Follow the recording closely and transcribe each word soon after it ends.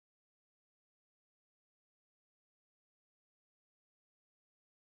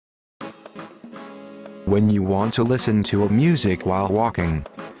When you want to listen to a music while walking,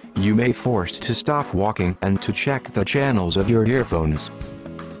 you may be forced to stop walking and to check the channels of your earphones.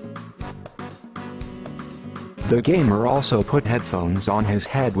 The gamer also put headphones on his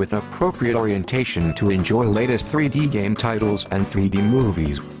head with appropriate orientation to enjoy latest 3D game titles and 3D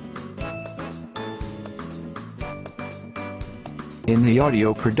movies. In the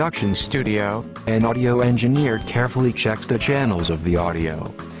audio production studio, an audio engineer carefully checks the channels of the audio.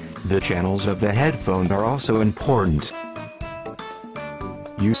 The channels of the headphone are also important.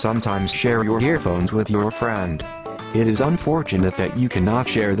 You sometimes share your earphones with your friend. It is unfortunate that you cannot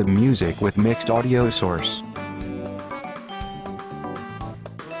share the music with mixed audio source.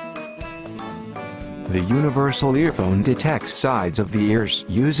 The Universal Earphone detects sides of the ears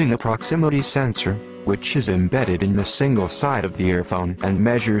using a proximity sensor, which is embedded in the single side of the earphone and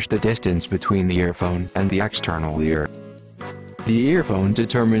measures the distance between the earphone and the external ear. The earphone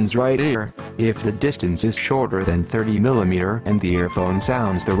determines right ear if the distance is shorter than 30 mm and the earphone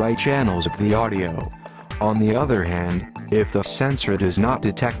sounds the right channels of the audio. On the other hand, if the sensor does not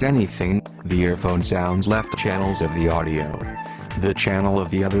detect anything, the earphone sounds left channels of the audio. The channel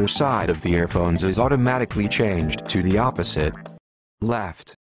of the other side of the earphones is automatically changed to the opposite.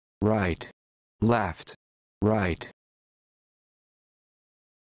 Left, right, left, right.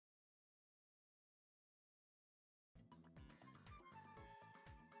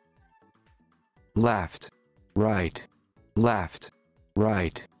 Left, right, left,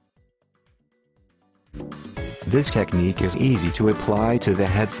 right. This technique is easy to apply to the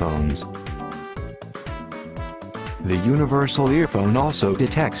headphones. The Universal Earphone also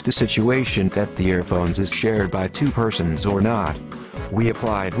detects the situation that the earphones is shared by two persons or not. We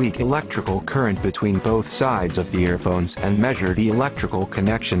applied weak electrical current between both sides of the earphones and measured the electrical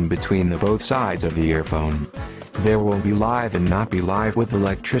connection between the both sides of the earphone. There will be live and not be live with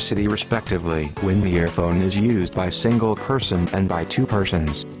electricity respectively when the earphone is used by single person and by two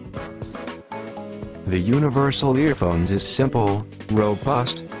persons. The Universal Earphones is simple,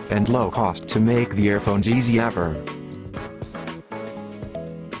 robust, and low cost to make the earphones easy ever.